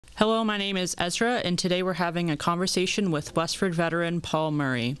Hello, my name is Ezra, and today we're having a conversation with Westford veteran Paul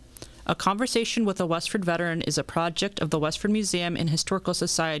Murray. A conversation with a Westford veteran is a project of the Westford Museum and Historical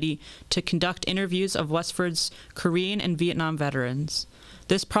Society to conduct interviews of Westford's Korean and Vietnam veterans.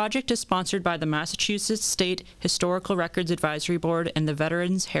 This project is sponsored by the Massachusetts State Historical Records Advisory Board and the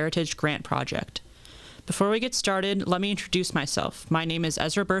Veterans Heritage Grant Project. Before we get started, let me introduce myself. My name is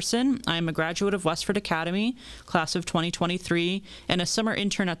Ezra Berson. I am a graduate of Westford Academy, class of 2023, and a summer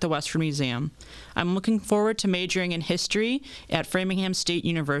intern at the Westford Museum. I'm looking forward to majoring in history at Framingham State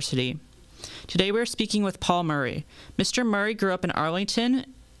University. Today we're speaking with Paul Murray. Mr. Murray grew up in Arlington,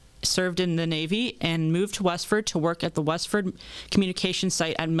 served in the Navy, and moved to Westford to work at the Westford Communications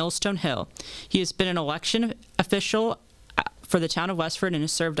Site at Millstone Hill. He has been an election official for the town of Westford and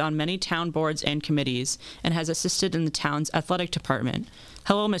has served on many town boards and committees and has assisted in the town's athletic department.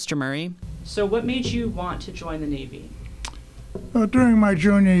 Hello, Mr. Murray. So what made you want to join the Navy? During my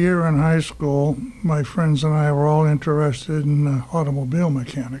junior year in high school, my friends and I were all interested in automobile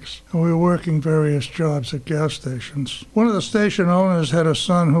mechanics, and we were working various jobs at gas stations. One of the station owners had a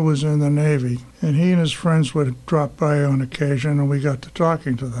son who was in the Navy, and he and his friends would drop by on occasion, and we got to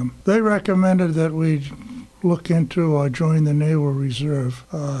talking to them. They recommended that we look into or join the Naval Reserve,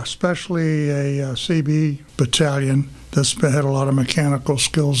 especially a CB battalion that had a lot of mechanical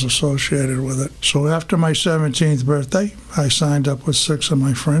skills associated with it. So after my 17th birthday, I signed up with 6 of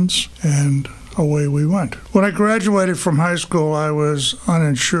my friends, and away we went. When I graduated from high school, I was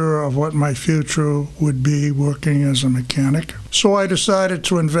unsure of what my future would be working as a mechanic. So I decided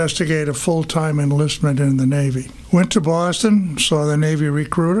to investigate a full-time enlistment in the Navy. Went to Boston, saw the Navy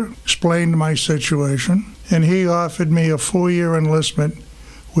recruiter, explained my situation, and he offered me a 4-year enlistment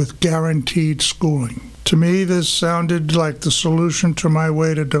with guaranteed schooling. To me, this sounded like the solution to my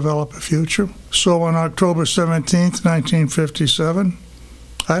way to develop a future. So on October 17th, 1957,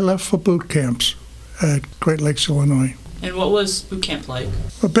 I left for boot camps at Great Lakes, Illinois. And what was boot camp like?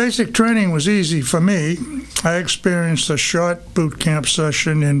 Well, basic training was easy for me. I experienced a short boot camp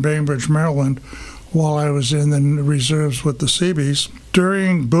session in Bainbridge, Maryland, while I was in the reserves with the Seabees.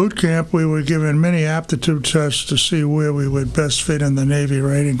 During boot camp, we were given many aptitude tests to see where we would best fit in the Navy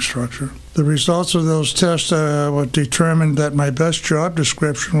rating structure. The results of those tests determined that my best job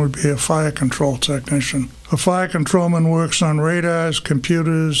description would be a fire control technician. A fire controlman works on radars,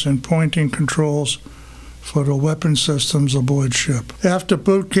 computers, and pointing controls for the weapon systems aboard ship. After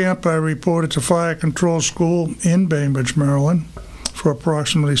boot camp, I reported to fire control school in Bainbridge, Maryland, for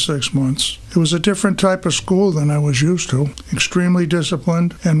approximately 6 months. It was a different type of school than I was used to, extremely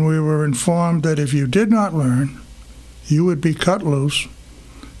disciplined, and we were informed that if you did not learn, you would be cut loose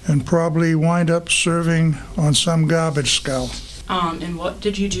and probably wind up serving on some garbage scow. And what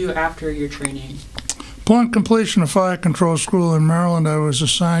did you do after your training? Upon completion of fire control school in Maryland, I was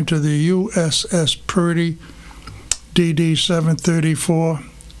assigned to the USS Purdy DD-734,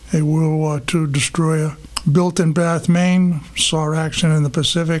 a World War II destroyer. Built in Bath, Maine, saw action in the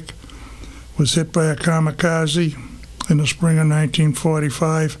Pacific, was hit by a kamikaze in the spring of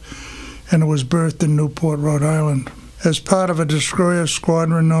 1945, and it was berthed in Newport, Rhode Island. As part of a destroyer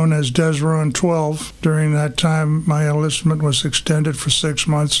squadron known as Desron 12, during that time my enlistment was extended for 6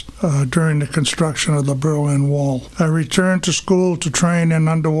 months during the construction of the Berlin Wall. I returned to school to train in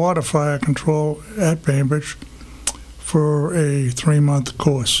underwater fire control at Bainbridge for a 3-month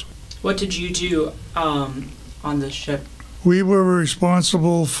course. What did you do on the ship? We were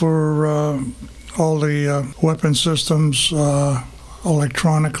responsible for all the weapon systems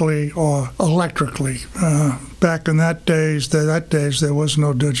electronically or electrically. Back in that days, there was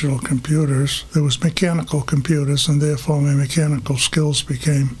no digital computers. There was mechanical computers, and therefore my mechanical skills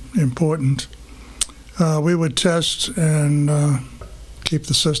became important. We would test and keep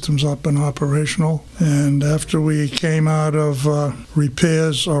the systems up and operational. And after we came out of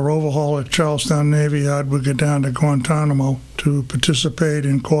repairs or overhaul at Charlestown Navy Yard, we'd go down to Guantanamo to participate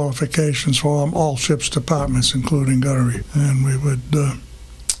in qualifications for all ship's departments, including gunnery. And we would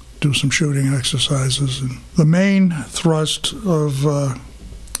do some shooting exercises. And the main thrust of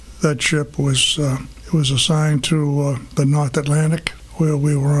that ship was it was assigned to the North Atlantic, where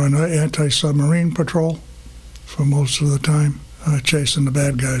we were on anti-submarine patrol for most of the time. Chasing the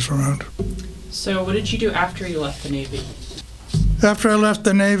bad guys around. So what did you do after you left the Navy? After I left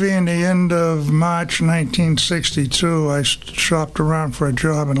the Navy in the end of March 1962, I shopped around for a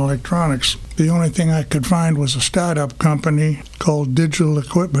job in electronics. The only thing I could find was a startup company called Digital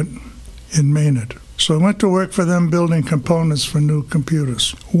Equipment in Maynard. So I went to work for them building components for new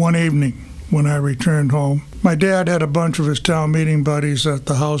computers. One evening, when I returned home, my dad had a bunch of his town meeting buddies at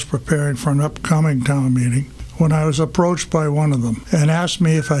the house preparing for an upcoming town meeting. when I was approached by one of them and asked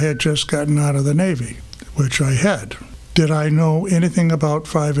me if I had just gotten out of the Navy, which I had. Did I know anything about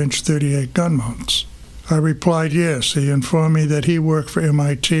 5-inch 38 gun mounts? I replied yes. He informed me that he worked for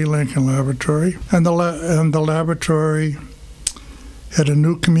MIT Lincoln Laboratory, and the laboratory had a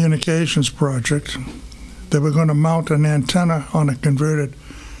new communications project. They were going to mount an antenna on a converted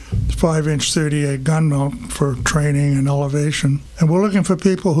 5-inch 38 gun mount for training and elevation. And we're looking for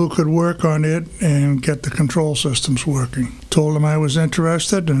people who could work on it and get the control systems working. Told them I was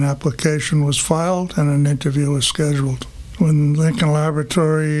interested, an application was filed, and an interview was scheduled. When Lincoln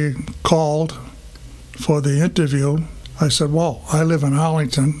Laboratory called for the interview, I said, well, I live in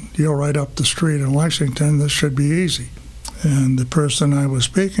Arlington. You're right up the street in Lexington. This should be easy. And the person I was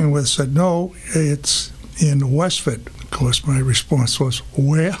speaking with said, no, it's in Westford. Of course, my response was,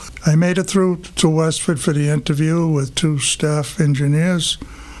 where? I made it through to Westford for the interview with 2 staff engineers.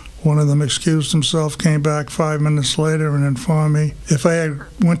 One of them excused himself, came back 5 minutes later and informed me if I had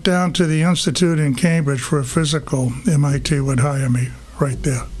went down to the Institute in Cambridge for a physical, MIT would hire me right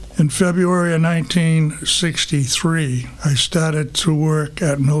there. In February of 1963, I started to work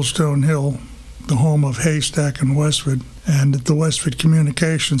at Millstone Hill, the home of Haystack and Westford, and at the Westford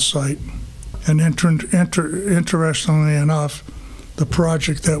Communications site. And interestingly enough, the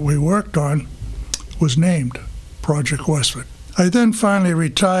project that we worked on was named Project Westford. I then finally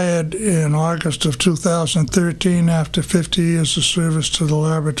retired in August of 2013 after 50 years of service to the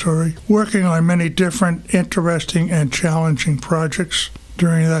laboratory, working on many different interesting and challenging projects.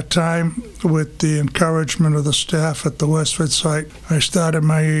 During that time, with the encouragement of the staff at the Westford site, I started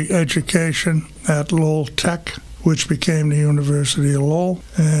my education at Lowell Tech, which became the University of Lowell,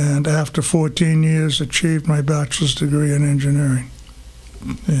 and after 14 years achieved my bachelor's degree in engineering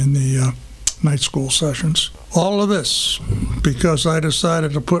in the night school sessions. All of this because I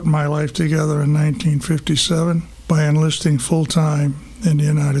decided to put my life together in 1957 by enlisting full-time in the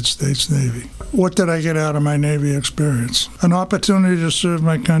United States Navy. What did I get out of my Navy experience? An opportunity to serve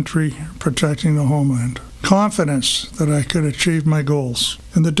my country, protecting the homeland. Confidence that I could achieve my goals,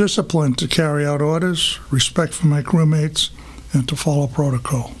 and the discipline to carry out orders, respect for my crewmates, and to follow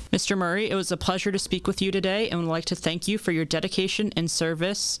protocol. Mr. Murray, it was a pleasure to speak with you today, and would like to thank you for your dedication and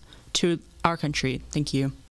service to our country. Thank you.